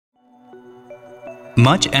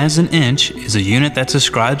Much as an inch is a unit that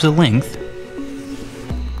describes a length,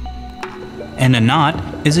 and a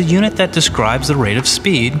knot is a unit that describes the rate of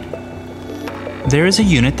speed, there is a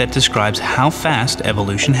unit that describes how fast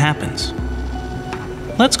evolution happens.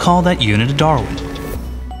 Let's call that unit a Darwin.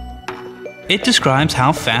 It describes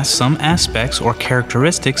how fast some aspects or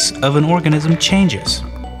characteristics of an organism changes.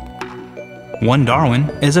 One Darwin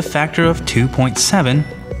is a factor of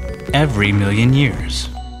 2.7 every million years.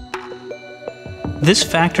 This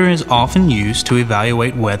factor is often used to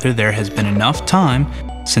evaluate whether there has been enough time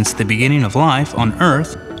since the beginning of life on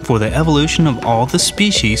Earth for the evolution of all the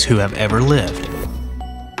species who have ever lived.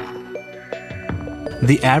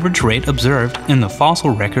 The average rate observed in the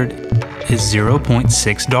fossil record is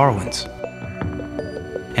 0.6 Darwins,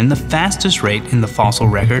 and the fastest rate in the fossil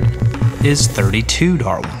record is 32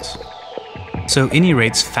 Darwins. So any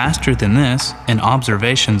rates faster than this in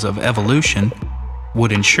observations of evolution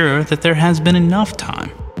would ensure that there has been enough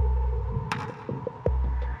time.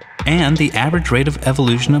 And the average rate of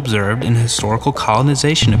evolution observed in historical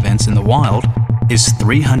colonization events in the wild is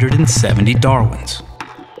 370 Darwins,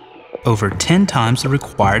 over 10 times the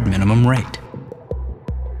required minimum rate.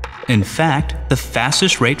 In fact, the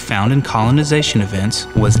fastest rate found in colonization events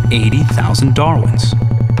was 80,000 Darwins,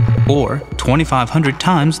 or 2,500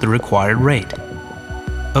 times the required rate.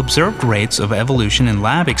 Observed rates of evolution in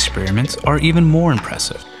lab experiments are even more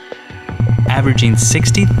impressive, averaging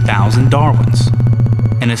 60,000 Darwins,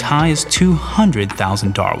 and as high as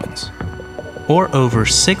 200,000 Darwins, or over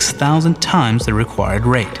 6,000 times the required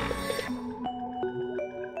rate.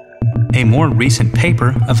 A more recent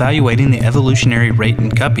paper evaluating the evolutionary rate in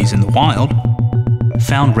guppies in the wild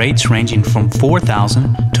found rates ranging from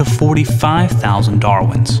 4,000 to 45,000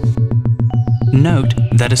 Darwins. Note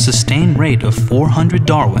that a sustained rate of 400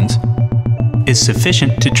 Darwins is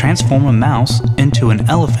sufficient to transform a mouse into an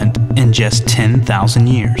elephant in just 10,000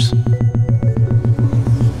 years.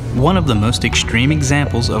 One of the most extreme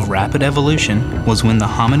examples of rapid evolution was when the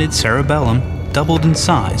hominid cerebellum doubled in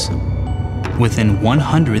size within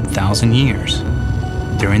 100,000 years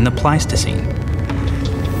during the Pleistocene.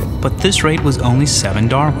 But this rate was only 7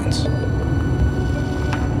 Darwins.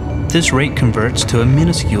 This rate converts to a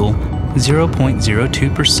minuscule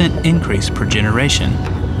 0.02% increase per generation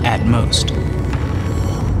at most.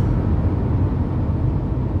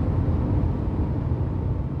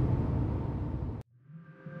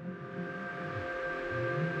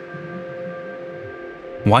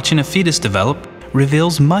 Watching a fetus develop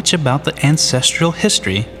reveals much about the ancestral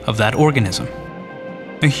history of that organism.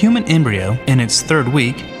 A human embryo in its third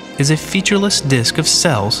week is a featureless disk of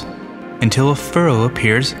cells until a furrow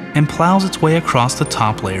appears and plows its way across the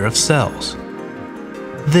top layer of cells.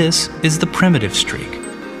 This is the primitive streak.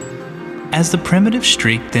 As the primitive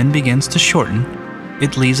streak then begins to shorten,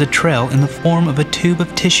 it leaves a trail in the form of a tube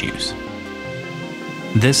of tissues.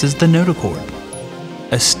 This is the notochord,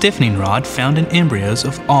 a stiffening rod found in embryos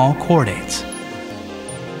of all chordates.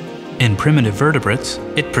 In primitive vertebrates,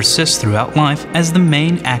 it persists throughout life as the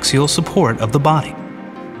main axial support of the body.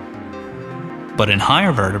 But in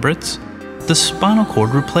higher vertebrates, the spinal cord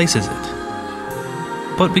replaces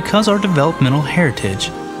it. But because our developmental heritage,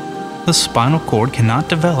 the spinal cord cannot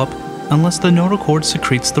develop unless the notochord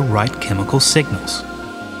secretes the right chemical signals.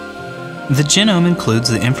 The genome includes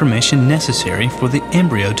the information necessary for the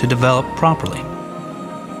embryo to develop properly.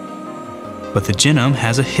 But the genome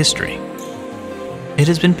has a history. It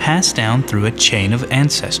has been passed down through a chain of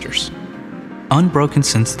ancestors, unbroken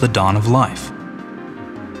since the dawn of life.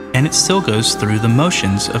 And it still goes through the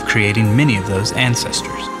motions of creating many of those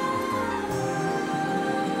ancestors.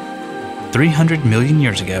 300 million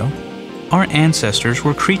years ago, our ancestors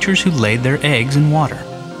were creatures who laid their eggs in water.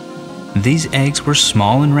 These eggs were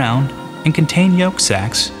small and round and contained yolk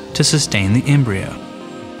sacs to sustain the embryo.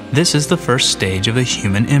 This is the first stage of a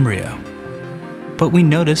human embryo. But we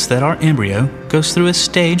notice that our embryo goes through a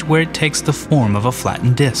stage where it takes the form of a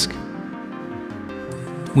flattened disc.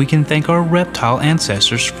 We can thank our reptile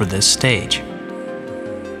ancestors for this stage.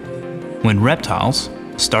 When reptiles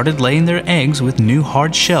started laying their eggs with new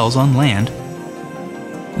hard shells on land,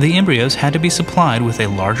 the embryos had to be supplied with a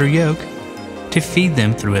larger yolk to feed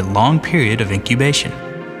them through a long period of incubation.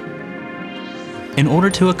 In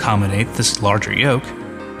order to accommodate this larger yolk,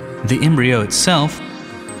 the embryo itself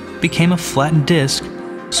became a flattened disc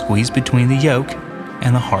squeezed between the yolk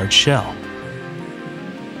and the hard shell.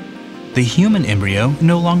 The human embryo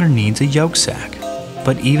no longer needs a yolk sac,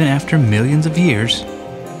 but even after millions of years,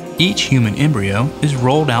 each human embryo is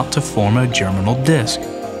rolled out to form a germinal disc,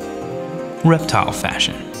 reptile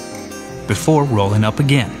fashion, before rolling up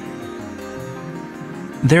again.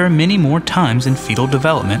 There are many more times in fetal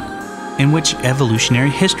development in which evolutionary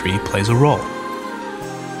history plays a role.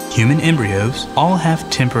 Human embryos all have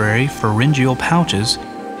temporary pharyngeal pouches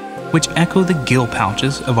which echo the gill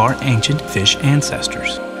pouches of our ancient fish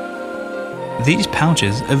ancestors. These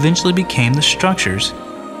pouches eventually became the structures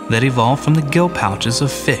that evolved from the gill pouches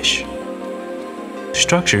of fish.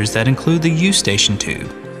 Structures that include the eustachian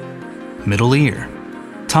tube, middle ear,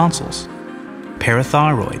 tonsils,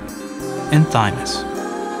 parathyroid, and thymus.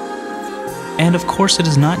 And of course, it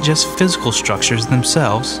is not just physical structures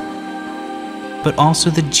themselves, but also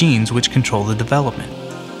the genes which control the development.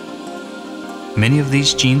 Many of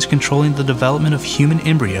these genes controlling the development of human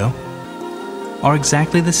embryo are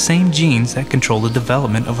exactly the same genes that control the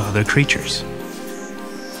development of other creatures.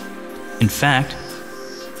 In fact,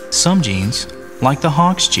 some genes, like the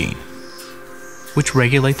Hox gene, which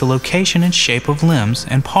regulate the location and shape of limbs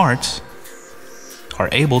and parts, are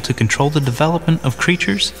able to control the development of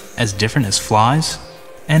creatures as different as flies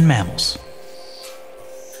and mammals.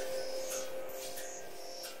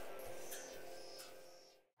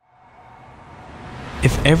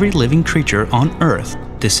 If every living creature on Earth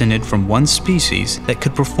descended from one species that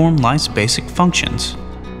could perform life's basic functions,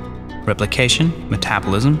 replication,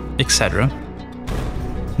 metabolism, etc.,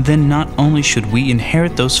 then not only should we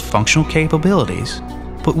inherit those functional capabilities,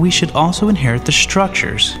 but we should also inherit the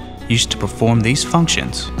structures used to perform these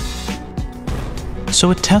functions. So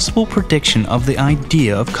a testable prediction of the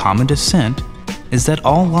idea of common descent is that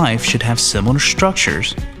all life should have similar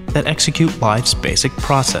structures that execute life's basic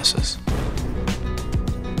processes.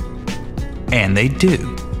 And they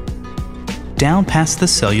do. Down past the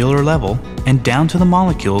cellular level and down to the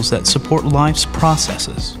molecules that support life's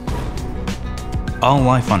processes. All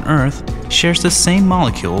life on Earth shares the same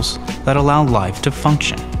molecules that allow life to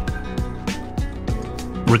function.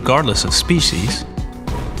 Regardless of species,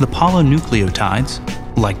 the polynucleotides,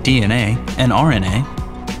 like DNA and RNA,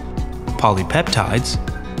 polypeptides,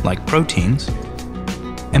 like proteins,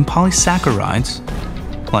 and polysaccharides,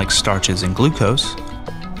 like starches and glucose,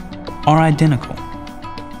 are identical.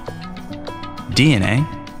 DNA,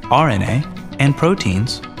 RNA, and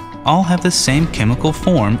proteins all have the same chemical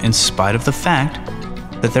form in spite of the fact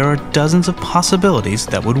that there are dozens of possibilities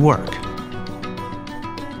that would work.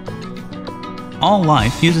 All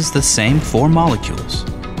life uses the same 4 molecules: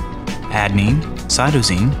 adenine,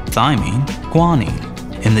 cytosine, thymine,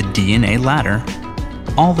 guanine, in the DNA ladder,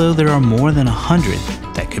 although there are more than 100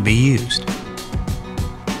 that could be used.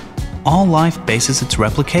 All life bases its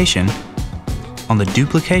replication on the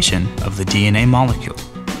duplication of the DNA molecule.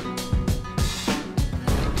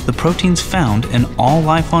 The proteins found in all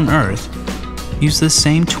life on Earth use the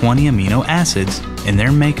same 20 amino acids in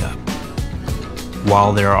their makeup,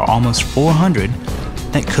 while there are almost 400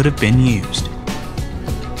 that could have been used.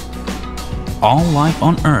 All life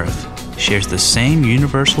on Earth shares the same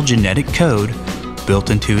universal genetic code built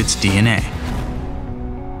into its DNA.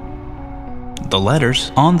 The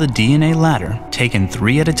letters on the DNA ladder, taken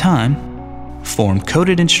 3 at a time, form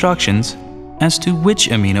coded instructions as to which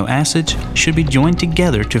amino acids should be joined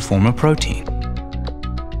together to form a protein.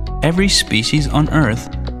 Every species on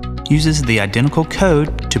Earth uses the identical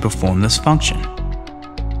code to perform this function.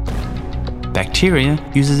 Bacteria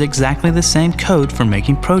uses exactly the same code for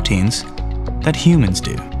making proteins that humans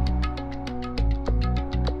do.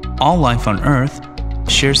 All life on Earth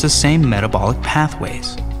shares the same metabolic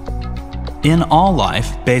pathways. In all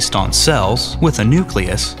life based on cells with a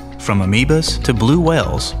nucleus, from amoebas to blue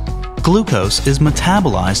whales, glucose is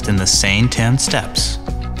metabolized in the same 10 steps,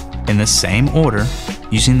 in the same order,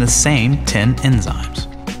 using the same 10 enzymes.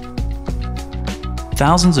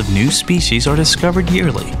 Thousands of new species are discovered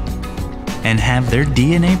yearly and have their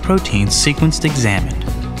DNA proteins sequenced examined.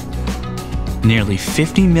 Nearly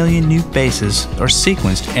 50 million new bases are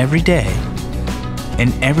sequenced every day,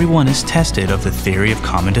 and everyone is tested of the theory of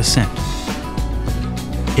common descent.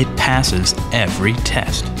 It passes every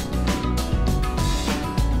test.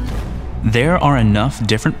 There are enough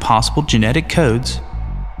different possible genetic codes,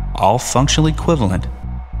 all functionally equivalent,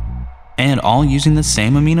 and all using the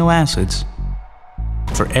same amino acids,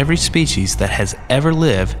 for every species that has ever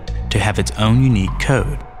lived to have its own unique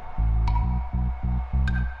code.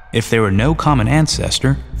 If there were no common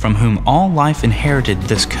ancestor from whom all life inherited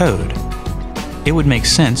this code, it would make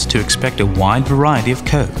sense to expect a wide variety of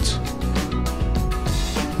codes.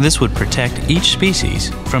 This would protect each species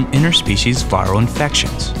from interspecies viral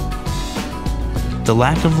infections. The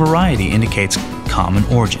lack of variety indicates common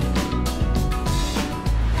origin.